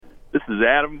This is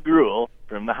Adam Greuel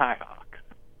from the High Hawks,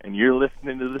 and you're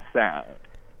listening to The Sound,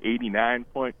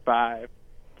 89.5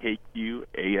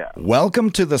 KQAL. Welcome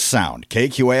to The Sound,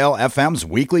 KQAL FM's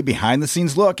weekly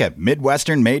behind-the-scenes look at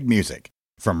Midwestern-made music.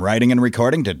 From writing and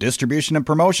recording to distribution and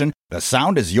promotion, The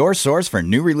Sound is your source for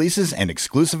new releases and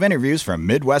exclusive interviews from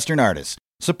Midwestern artists.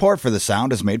 Support for The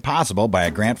Sound is made possible by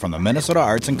a grant from the Minnesota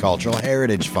Arts and Cultural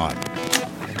Heritage Fund.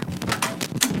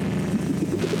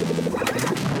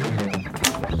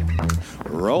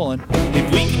 Rolling.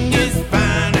 If we can just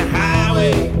find a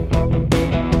highway,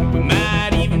 we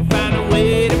might even find a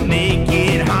way to make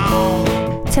it home.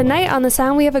 Tonight on The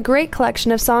Sound, we have a great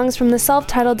collection of songs from the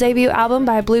self-titled debut album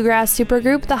by bluegrass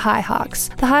supergroup The High Hawks.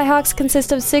 The High Hawks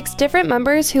consist of 6 different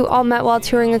members who all met while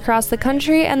touring across the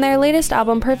country, and their latest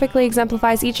album perfectly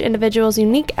exemplifies each individual's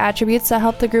unique attributes that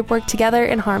help the group work together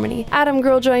in harmony. Adam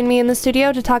Greuel joined me in the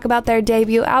studio to talk about their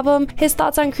debut album, his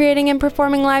thoughts on creating and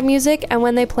performing live music, and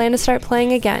when they plan to start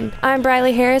playing again. I'm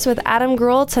Brylee Harris with Adam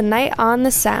Greuel tonight on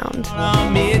The Sound.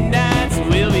 Midnights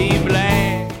will be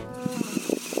black.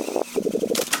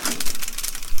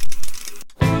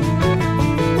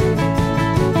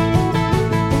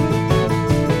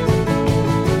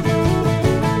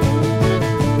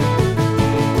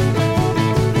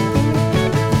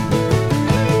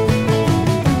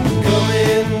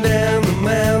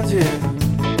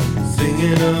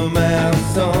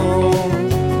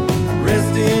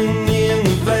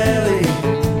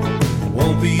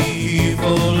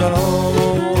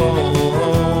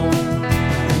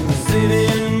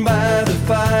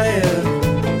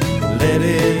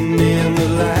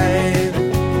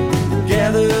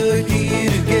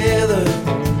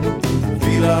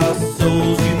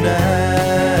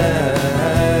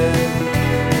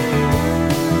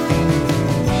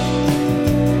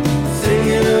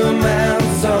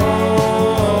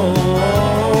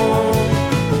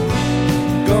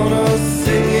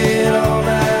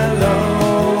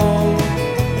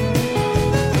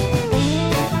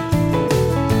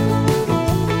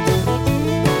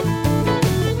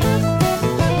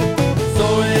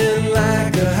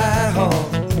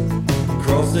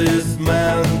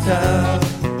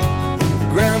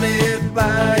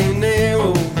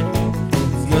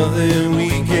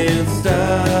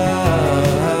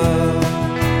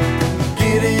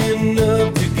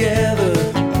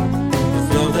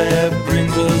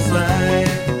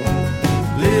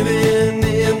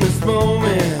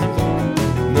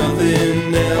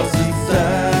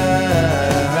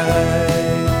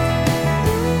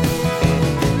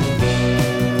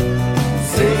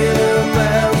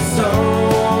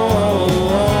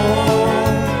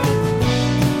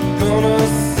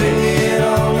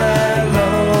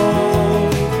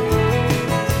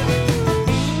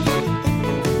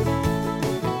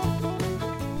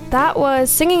 That was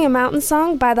Singing a Mountain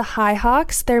Song by the High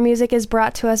Hawks. Their music is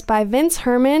brought to us by Vince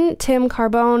Herman, Tim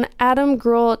Carbone, Adam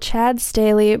Greuel, Chad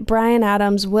Staley, Brian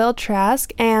Adams, Will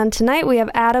Trask, and tonight we have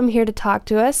Adam here to talk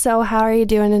to us. So how are you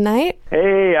doing tonight?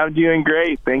 Hey, I'm doing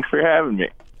great. Thanks for having me.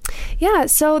 Yeah,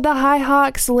 so the High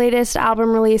Hawks' latest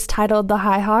album release titled The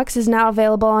High Hawks is now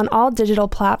available on all digital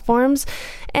platforms.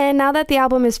 And now that the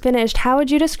album is finished, how would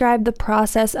you describe the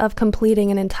process of completing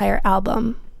an entire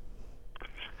album?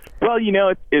 Well,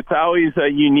 it's always a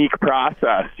unique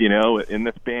process. In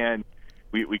this band,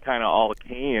 we kind of all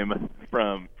came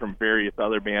from various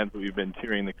other bands that we've been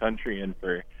touring the country in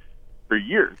for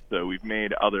years. So we've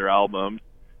made other albums.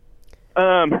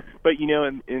 But,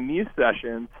 in these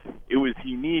sessions, it was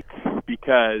unique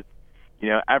because,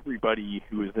 everybody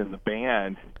who is in the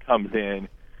band comes in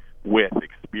with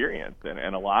experience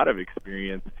and a lot of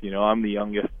experience. I'm the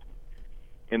youngest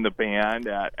in the band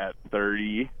at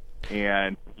 30.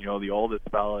 And, the oldest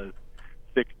fella is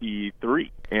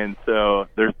 63. And so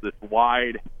there's this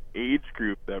wide age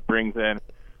group that brings in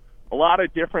a lot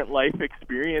of different life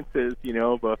experiences,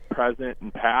 both present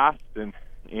and past. And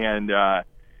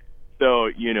so,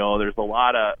 there's a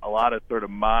lot of sort of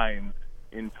minds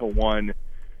into one,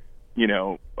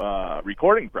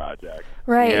 recording project.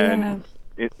 Right. And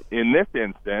in this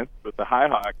instance, with the High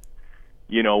Hawks,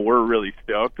 we're really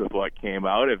stoked with what came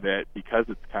out of it because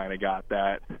it's kind of got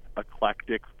that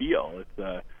eclectic feel. It's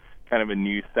a kind of a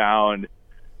new sound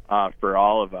for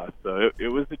all of us. So it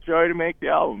was a joy to make the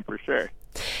album for sure.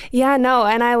 Yeah, no,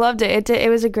 and I loved it. It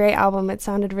was a great album. It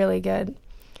sounded really good.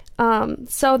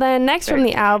 So then next from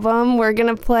the album, we're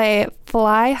going to play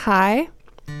Fly High.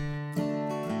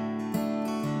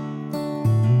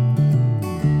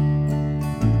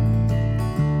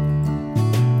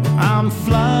 I'm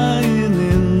flying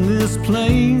in this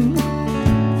plane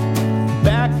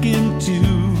back into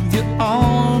your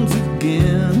arms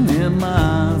again, and my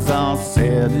eyes are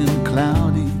sad and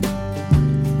cloudy.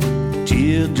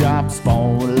 teardrops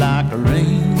fall like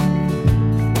rain.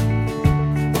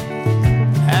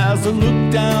 As I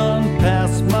look down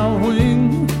past my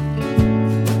wing,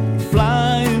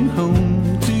 flying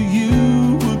home to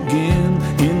you again.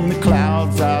 In the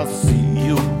clouds I see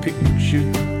your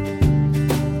picture,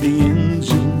 the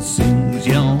engine sings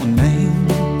your name.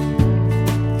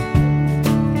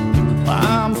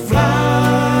 I'm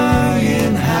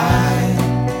flying high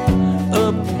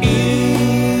up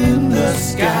in the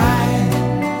sky,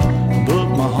 but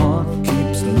my heart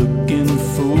keeps looking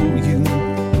for you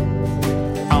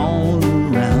all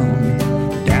around,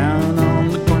 down on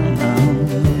the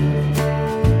ground.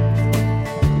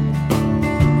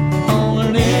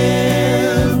 On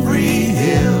every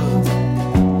hill,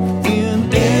 in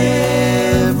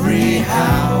every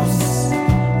house,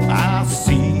 I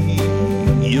see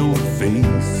your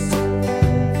face.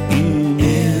 In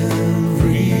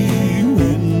every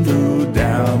window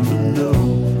down below,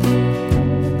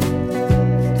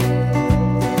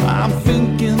 I'm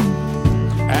thinking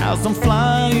as I'm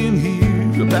flying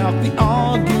here about the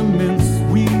arguments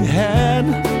we had,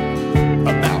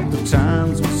 about the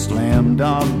times we slammed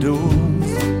our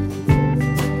doors,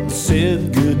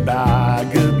 said goodbye,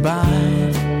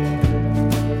 goodbye.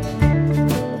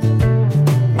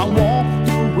 I walked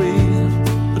away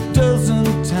a dozen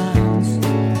times,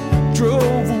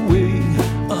 drove away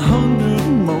 100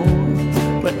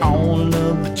 more, but all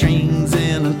of the trains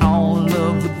and all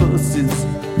of the buses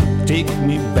take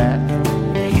me back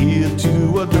here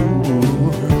to adore.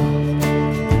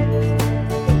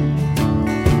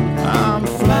 I'm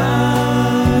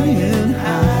flying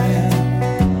high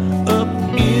up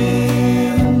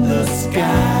in the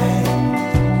sky,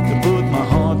 but my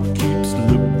heart keeps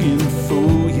looking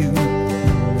for you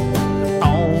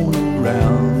all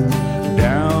around,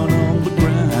 down on the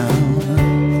ground.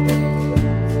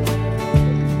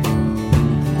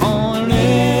 On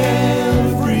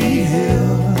every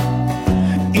hill,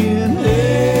 in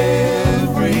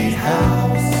every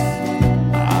house,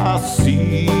 I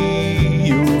see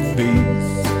your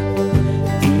face.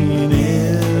 In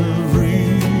every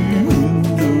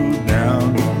window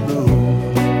down below.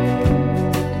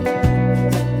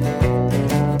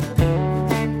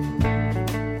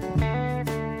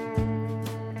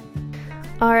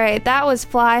 All right, that was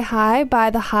Fly High by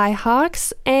the High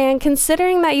Hawks. And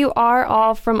considering that you are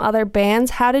all from other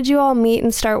bands, how did you all meet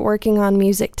and start working on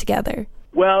music together?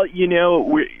 Well, you know,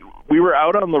 we were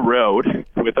out on the road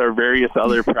with our various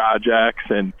other projects,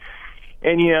 and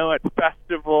you know, at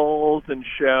festivals and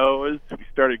shows, we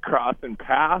started crossing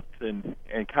paths and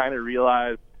kind of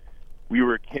realized we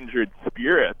were kindred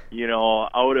spirits, you know,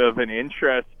 out of an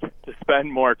interest to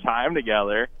spend more time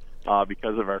together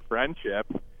because of our friendship.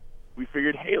 We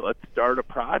figured, hey, let's start a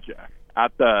project.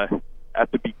 At the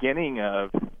beginning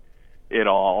of it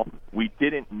all, we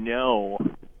didn't know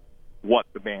what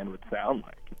the band would sound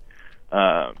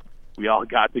like. We all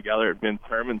got together at Vince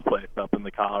Herman's place up in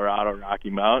the Colorado Rocky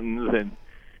Mountains,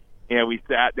 and we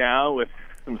sat down with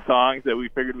some songs that we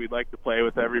figured we'd like to play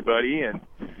with everybody, and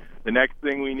the next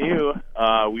thing we knew,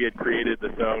 we had created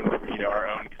this own, you know, our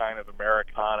own kind of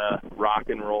Americana rock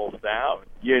and roll sound.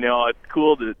 You know, it's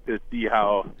cool to see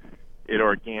how it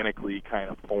organically kind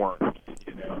of forms,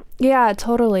 you know. Yeah,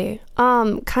 totally.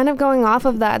 Kind of going off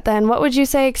of that then, what would you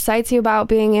say excites you about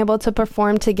being able to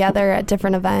perform together at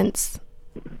different events?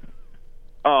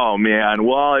 Oh man,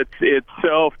 well, it's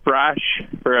so fresh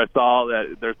for us all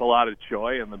that there's a lot of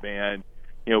joy in the band.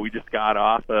 You know, we just got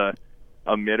off a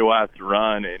Midwest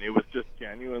run, and it was just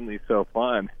genuinely so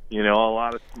fun. You know, a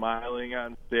lot of smiling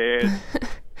on stage,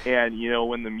 and you know,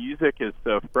 when the music is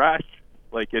so fresh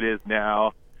like it is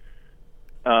now,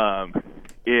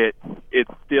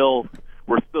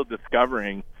 we're still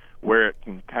discovering where it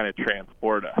can kind of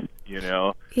transport us, you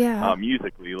know. Yeah.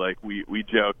 Musically, like we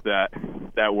joke that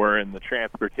we're in the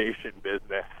transportation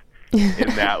business,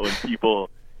 in that when people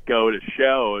go to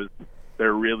shows,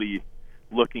 they're really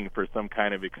looking for some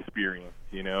kind of experience,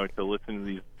 you know, to listen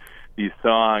to these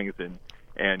songs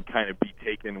and kind of be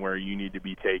taken where you need to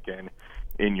be taken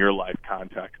in your life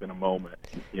context in a moment,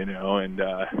 you know, and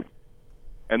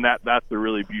that's a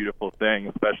really beautiful thing,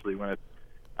 especially when it's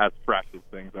as fresh as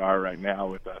things are right now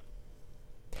with us.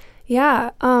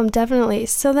 Yeah, definitely.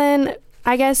 So then,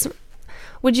 I guess,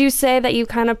 would you say that you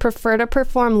kind of prefer to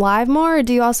perform live more, or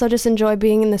do you also just enjoy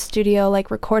being in the studio,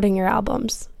 like recording your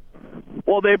albums?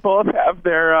 Well, they both have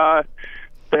their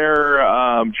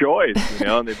joys, you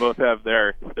know, and they both have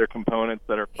their components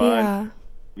that are fun. Yeah.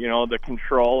 You know, the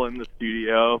control in the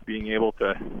studio, being able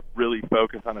to really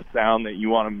focus on a sound that you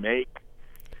want to make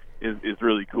is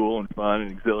really cool and fun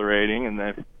and exhilarating. And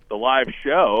then the live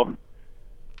show,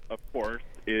 of course,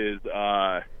 is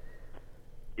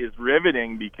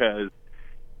riveting because,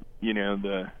 you know,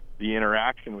 the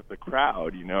interaction with the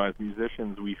crowd. You know, as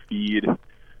musicians, we feed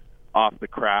off the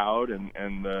crowd,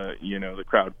 and the, you know, the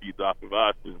crowd feeds off of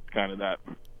us. It's kind of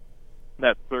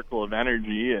that circle of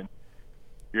energy, and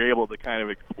you're able to kind of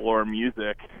explore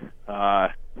music,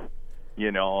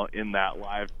 you know, in that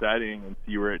live setting and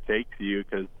see where it takes you.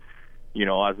 Because, you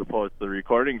know, as opposed to the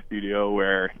recording studio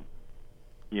where,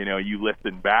 you know, you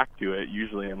listen back to it,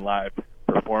 usually in live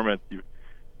performance,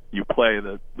 you play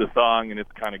the song and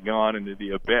it's kind of gone into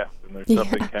the abyss, and there's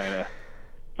something kind of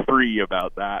free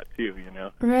about that too, you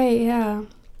know? Right, yeah.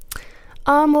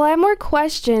 Well, I have more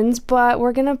questions, but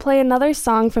we're going to play another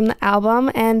song from the album,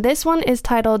 and this one is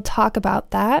titled Talk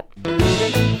About That.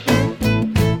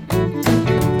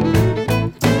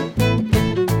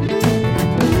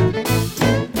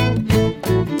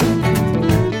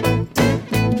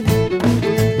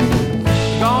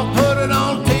 Gonna put it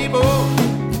on the table,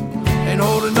 ain't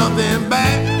holding nothing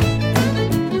back.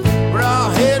 We're all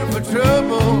headed for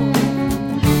trouble,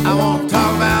 I won't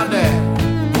talk about that.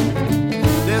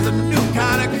 There's a new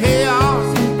kind of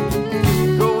chaos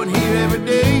going here every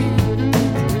day,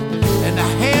 and the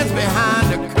hands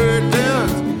behind the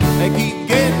curtains, they keep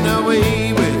getting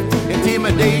away with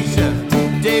intimidation,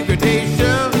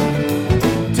 degradation.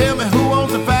 Tell me who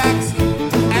owns the facts?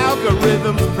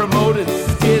 Algorithms promoted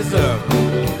schism.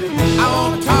 I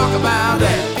won't talk about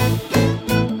that.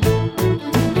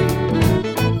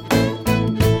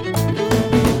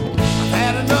 I've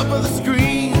had enough of the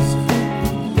screens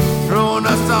throwing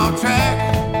us off track.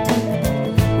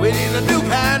 We need a new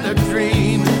kind of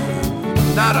dream,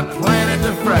 not a planet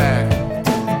to frack.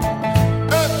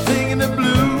 Earth singing the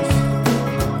blues,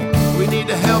 we need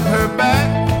to help her back.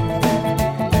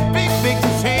 Big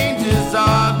changes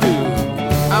are due.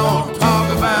 I won't talk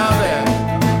about that.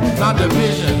 Not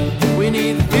division, we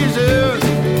need vision.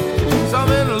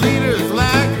 Something the leaders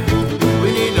lack.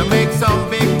 We need to make some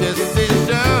big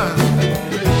decisions.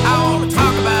 I won't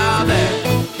talk about that.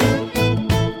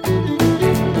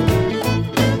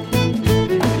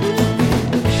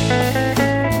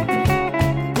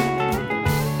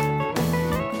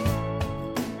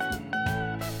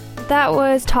 That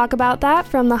was Talk About That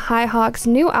from the High Hawks'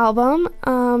 new album.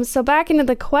 So back into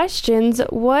the questions,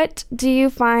 what do you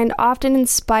find often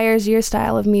inspires your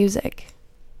style of music?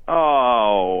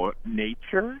 Oh,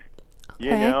 nature, Okay.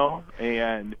 you know,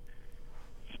 and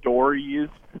stories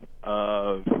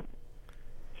of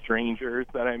strangers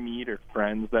that I meet or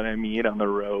friends that I meet on the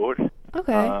road.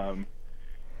 Okay.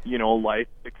 You know, life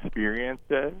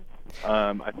experiences.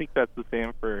 I think that's the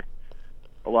same for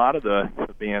a lot of the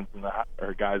bands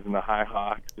or guys in the High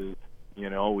Hawks. Is, you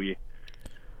know, we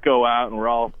go out and we're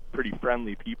all pretty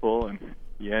friendly people, and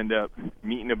you end up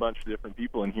meeting a bunch of different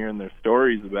people and hearing their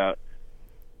stories about,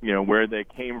 you know, where they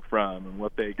came from and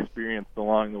what they experienced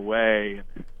along the way,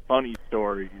 and funny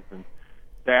stories and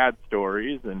sad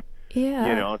stories. And, Yeah.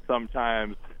 you know,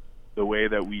 sometimes the way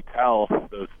that we tell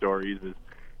those stories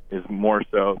is more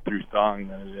so through song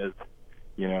than it is,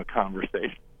 you know,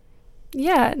 conversation.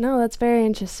 Yeah, no, that's very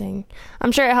interesting.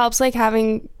 I'm sure it helps, like,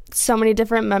 having so many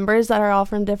different members that are all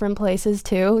from different places,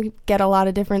 too. You get a lot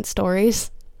of different stories.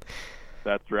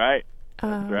 That's right.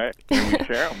 That's right. And we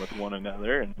share them with one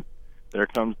another, and there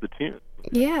comes the tune.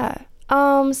 Yeah.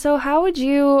 So how would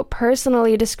you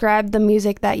personally describe the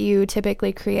music that you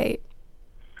typically create?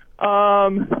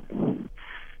 Kind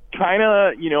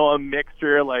of, you know, a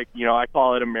mixture, like, you know, I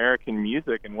call it American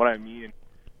music, and what I mean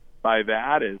by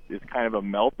that is kind of a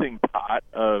melting pot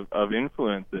of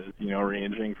influences, you know,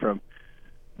 ranging from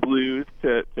blues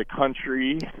to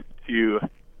country to,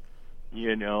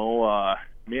 you know,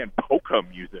 polka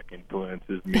music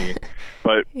influences me.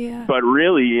 But Yeah. but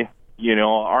really, you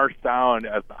know, our sound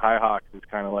as the High Hawks is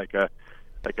kind of like a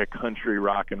country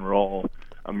rock and roll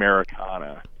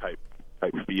Americana type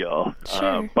feel.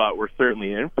 Sure. But we're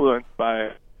certainly influenced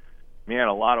by, man,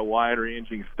 a lot of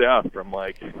wide-ranging stuff, from,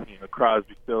 like, you know,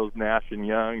 Crosby, Stills, Nash and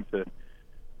Young to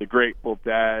the Grateful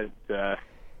Dead to,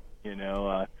 you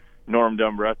know, Norm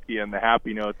Dombrowski and the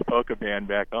Happy Notes polka band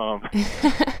back home.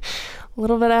 A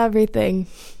little bit of everything.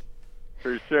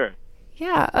 For sure.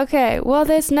 Yeah, okay. Well,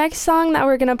 this next song that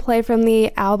we're going to play from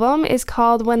the album is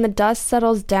called When the Dust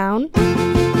Settles Down.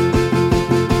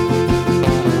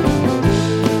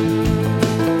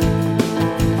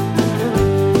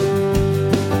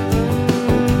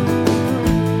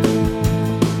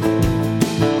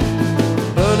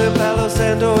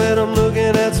 Santo, and I'm looking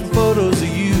at some photos of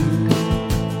you,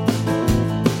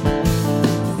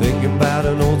 thinking about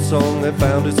an old song that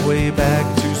found its way back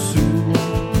too soon.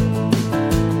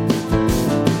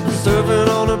 Surfing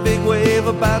on a big wave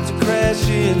about to crash flash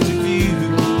into view.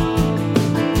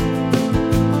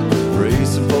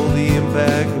 Racing for the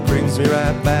impact that brings me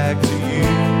right back to you.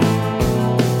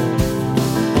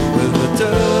 When the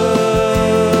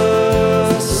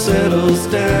dust settles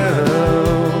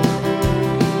down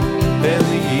and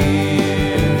the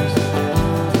years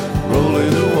roll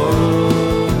into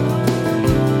one,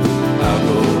 I'll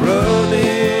go running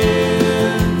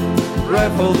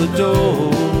right for the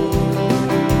door,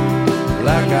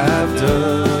 like I've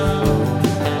done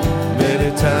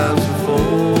many times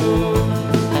before,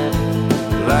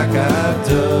 like I've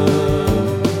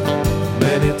done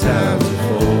many times before.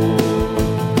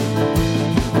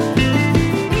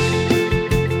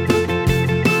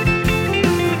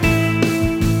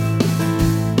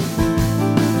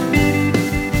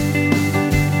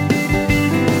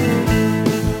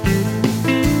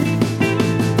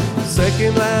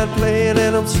 Second line playing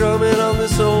and I'm strumming on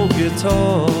this old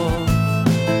guitar,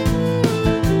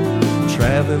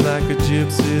 traveling like a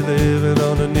gypsy living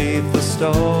underneath the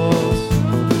stars,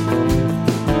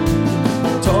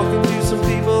 talking to some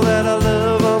people that I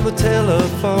love on the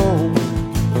telephone,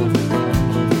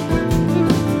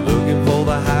 looking for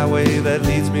the highway that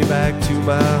leads me back to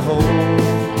my home.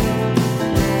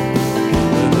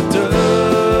 When the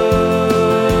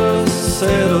dust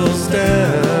settles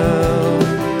down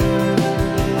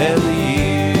and the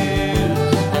years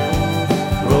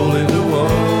roll into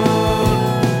one,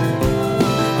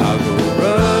 I'll go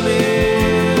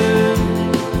running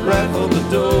right for the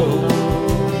door,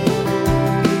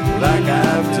 like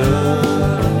I've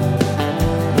done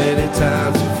many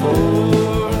times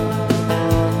before,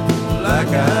 like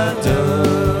I've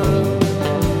done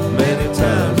many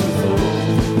times before.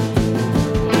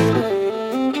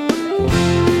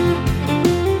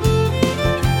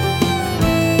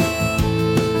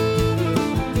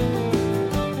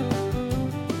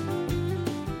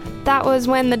 That was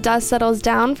When the Dust Settles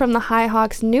Down from the High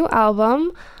Hawks' new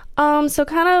album. So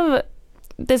kind of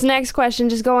this next question,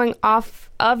 just going off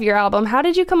of your album, how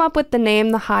did you come up with the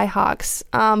name The High Hawks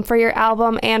for your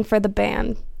album and for the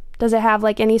band? Does it have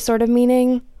like any sort of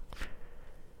meaning?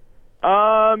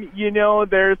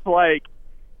 There's like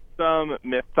some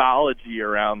mythology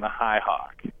around the High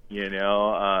Hawk,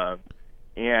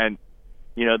 and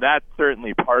that's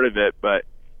certainly part of it, but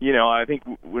I think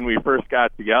when we first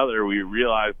got together, we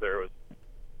realized there was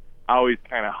always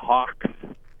kind of hawks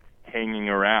hanging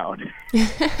around. We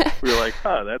were like,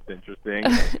 "Oh, that's interesting."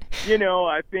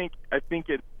 I think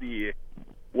it's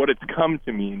what it's come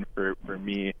to mean for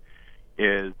me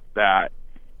is that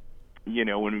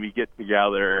when we get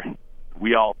together,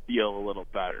 we all feel a little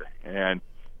better, and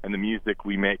the music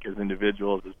we make as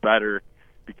individuals is better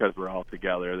because we're all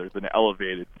together. There's an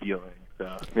elevated feeling.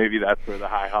 So maybe that's where the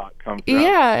High Hawk comes from.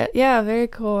 Yeah, very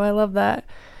cool. I love that.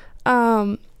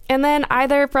 And then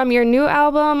either from your new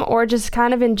album or just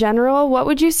kind of in general, what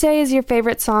would you say is your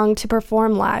favorite song to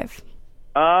perform live?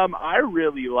 I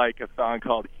really like a song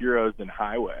called Heroes and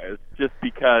Highways, just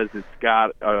because it's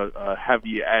got a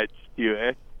heavy edge to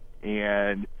it,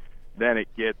 and then it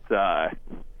gets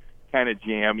kind of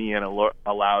jammy and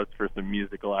allows for some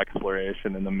musical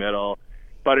exploration in the middle.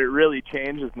 But it really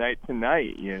changes night to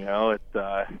night, It's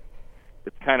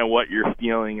kind of what you're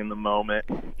feeling in the moment,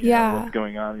 what's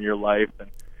going on in your life,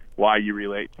 and why you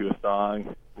relate to a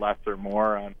song, less or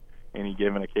more on any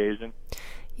given occasion.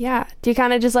 Yeah. Do you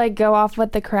kind of just like go off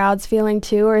what the crowd's feeling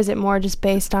too, or is it more just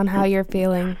based on how you're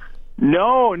feeling?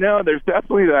 No, there's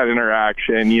definitely that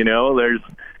interaction,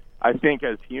 I think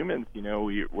as humans,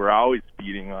 we're always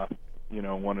feeding off,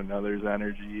 one another's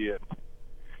energy,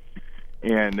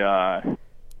 and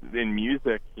in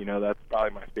music, that's probably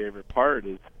my favorite part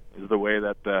is the way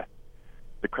that the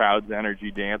crowd's energy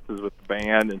dances with the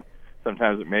band, and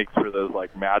sometimes it makes for those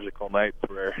like magical nights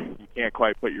where you can't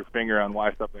quite put your finger on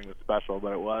why something was special,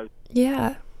 but it was.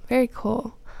 Yeah, very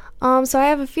cool. So I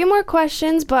have a few more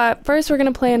questions, but first we're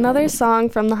going to play another song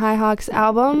from the High Hawks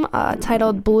album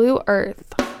titled Blue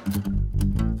Earth.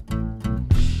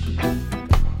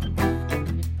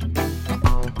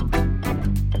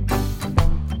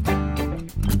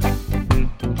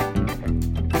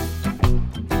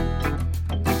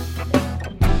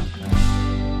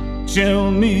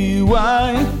 Tell me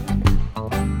why,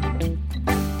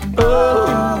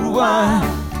 oh why,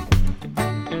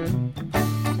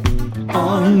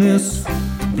 on this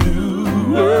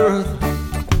blue earth,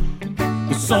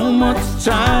 with so much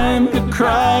time to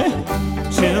cry.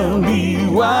 Tell me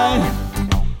why,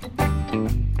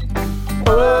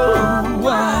 oh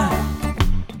why,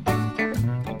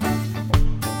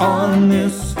 on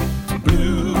this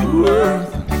blue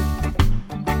earth,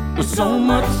 with so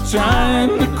much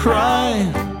time to cry.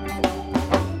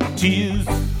 Tears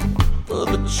for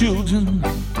the children,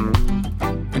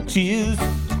 and tears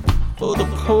for the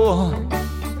poor,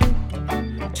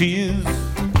 tears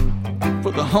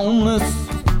for the homeless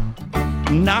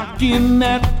knocking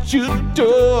at your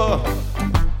door,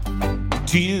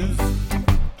 tears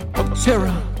of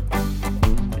terror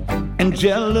and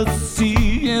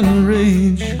jealousy and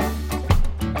rage,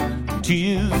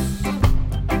 tears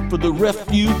for the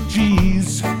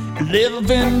refugees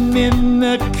living in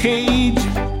a cage.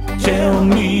 Tell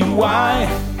me why,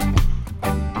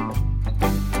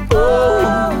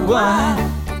 oh why,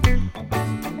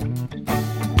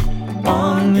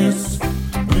 on this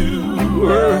blue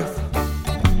earth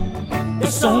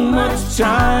there's so much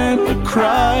time to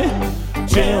cry.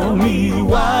 Tell me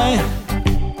why,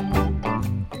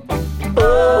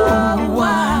 oh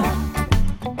why,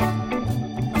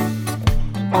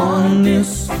 on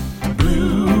this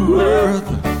blue earth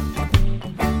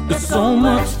there's so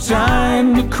much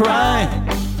time to cry.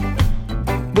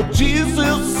 But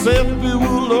Jesus said we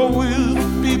will always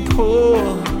be poor,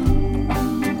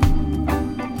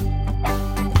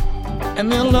 and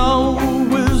there'll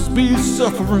always be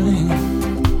suffering,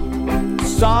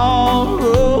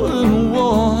 sorrow and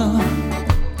war.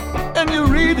 And you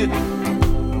read it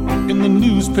in the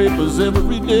newspapers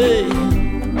every day,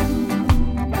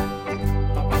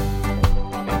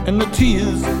 and the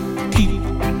tears keep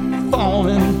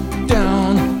falling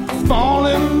down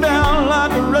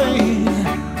like rain.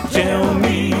 Tell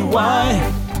me why,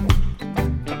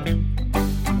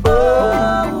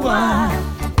 oh why,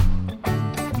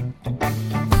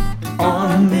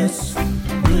 on this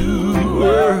blue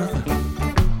earth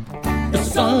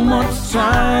there's so much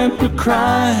time to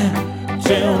cry.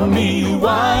 Tell me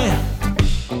why,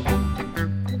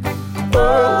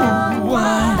 oh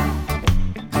why,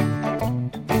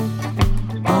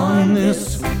 on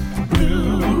this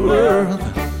blue earth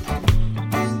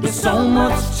there's so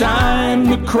much time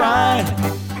to cry.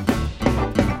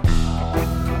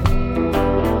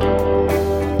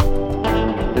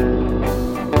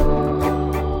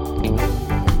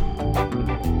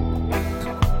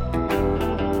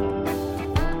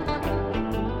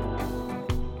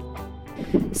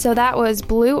 So that was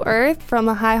Blue Earth from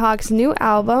the High Hawks' new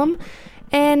album.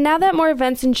 And now that more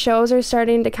events and shows are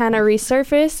starting to kind of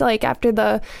resurface, like after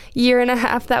the year and a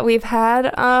half that we've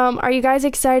had, are you guys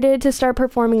excited to start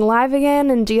performing live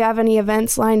again? And do you have any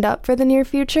events lined up for the near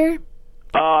future?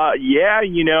 Yeah,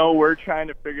 we're trying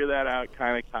to figure that out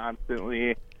kind of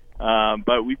constantly.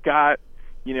 But we've got,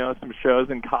 some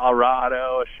shows in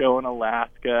Colorado, a show in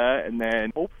Alaska, and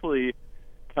then hopefully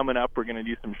coming up we're going to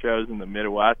do some shows in the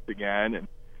Midwest again. And,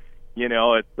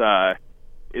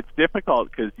 it's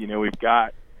difficult because, we've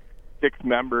got 6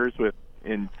 members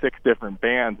in 6 different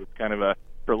bands. It's kind of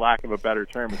for lack of a better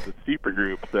term, it's a super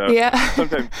group. So yeah.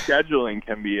 Sometimes scheduling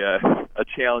can be a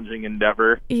challenging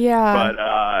endeavor.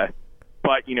 Yeah.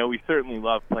 But we certainly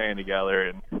love playing together,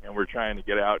 and we're trying to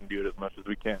get out and do it as much as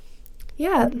we can.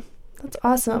 Yeah, that's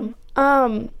awesome.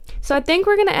 So I think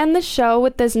we're going to end the show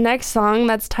with this next song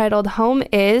that's titled Home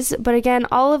Is. But again,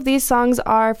 all of these songs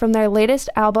are from their latest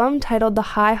album titled The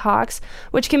High Hawks,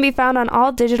 which can be found on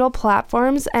all digital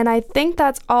platforms. And I think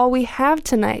that's all we have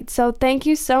tonight. So thank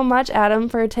you so much, Adam,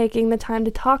 for taking the time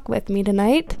to talk with me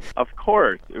tonight. Of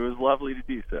course. It was lovely to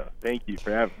do so. Thank you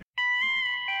for having me.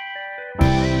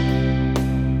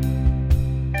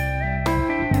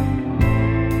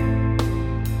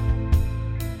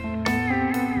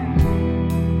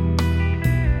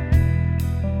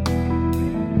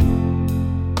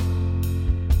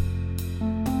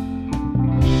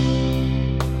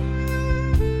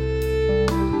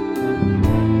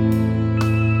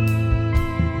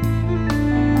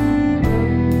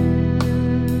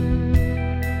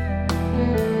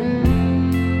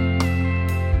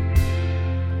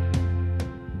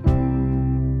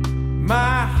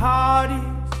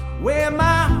 Where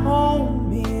my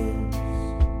home is,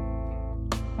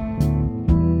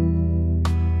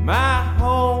 my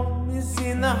home is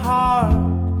in the heart.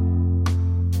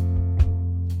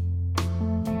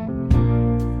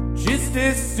 Just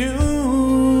as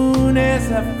soon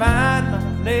as I find my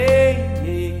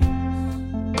place,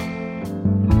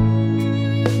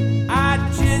 I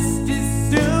just as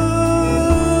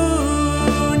soon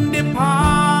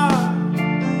depart.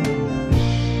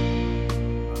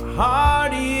 My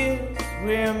heart is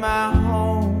where my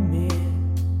home is,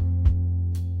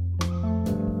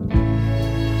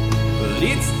 but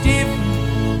it's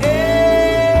different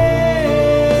every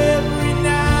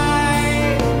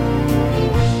night.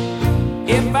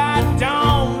 If I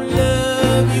don't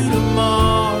love you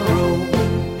tomorrow,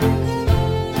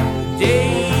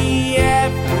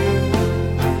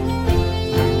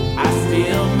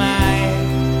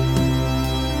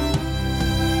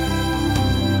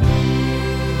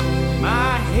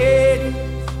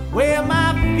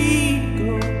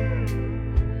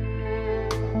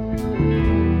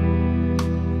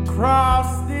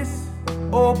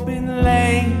 and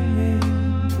lane,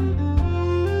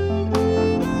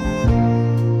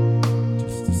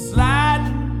 just a slide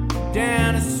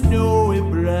down a snowy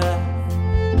bluff,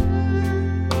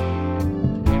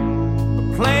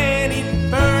 but planted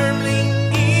firmly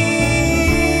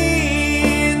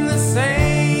in the sand.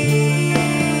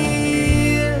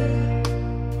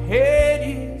 Head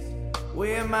is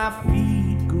where my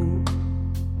feet go,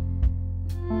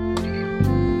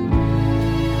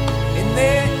 and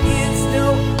there is no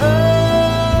other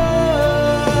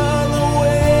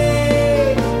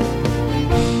way.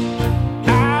 I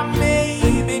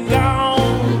may be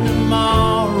gone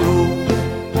tomorrow,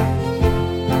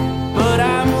 but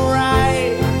I'm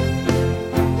right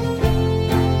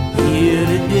here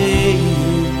today.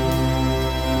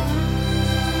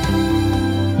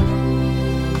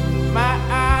 My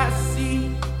eyes see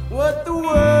what the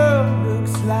world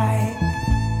looks like,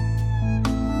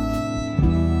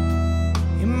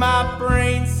 and my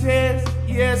brain says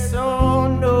yes or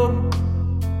no.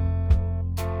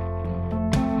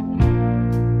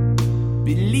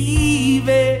 Believe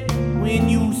it when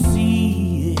you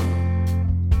see it.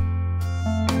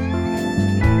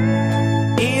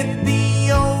 It's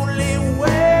the only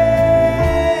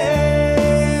way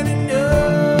to know.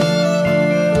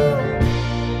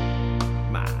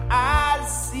 My eyes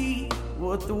see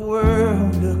what the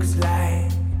world looks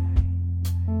like,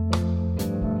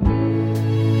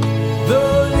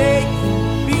 though they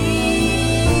can be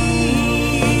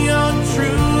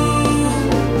untrue.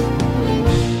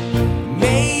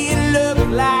 May it look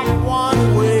like one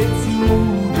way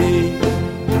today,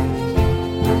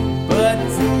 but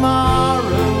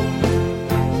tomorrow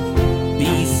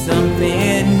be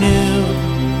something new.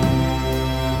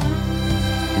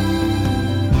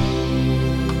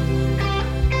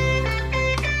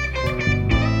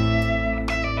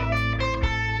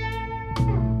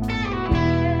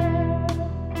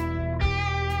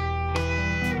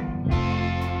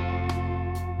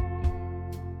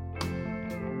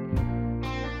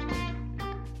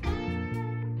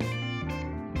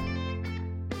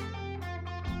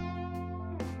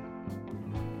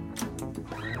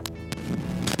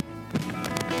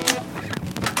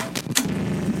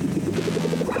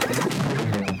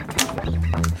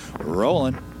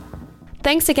 Rolling.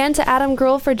 Thanks again to Adam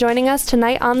Greuel for joining us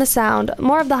tonight on The Sound.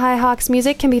 More of the High Hawks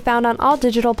music can be found on all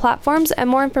digital platforms, and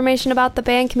more information about the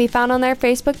band can be found on their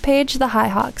Facebook page, The High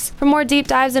Hawks. For more deep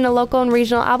dives into local and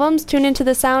regional albums, tune into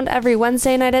The Sound every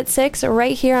Wednesday night at 6,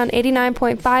 right here on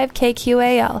 89.5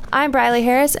 KQAL. I'm Brylee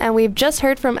Harris, and we've just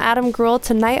heard from Adam Greuel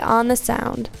tonight on The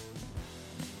Sound.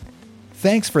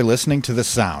 Thanks for listening to The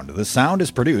Sound. The Sound is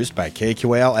produced by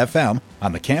KQAL FM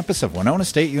on the campus of Winona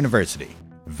State University.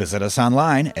 Visit us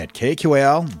online at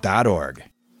kqal.org.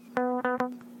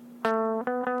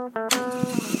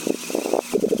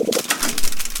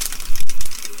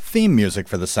 Theme music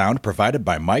for The Sound provided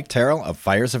by Mike Terrell of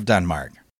Fires of Denmark.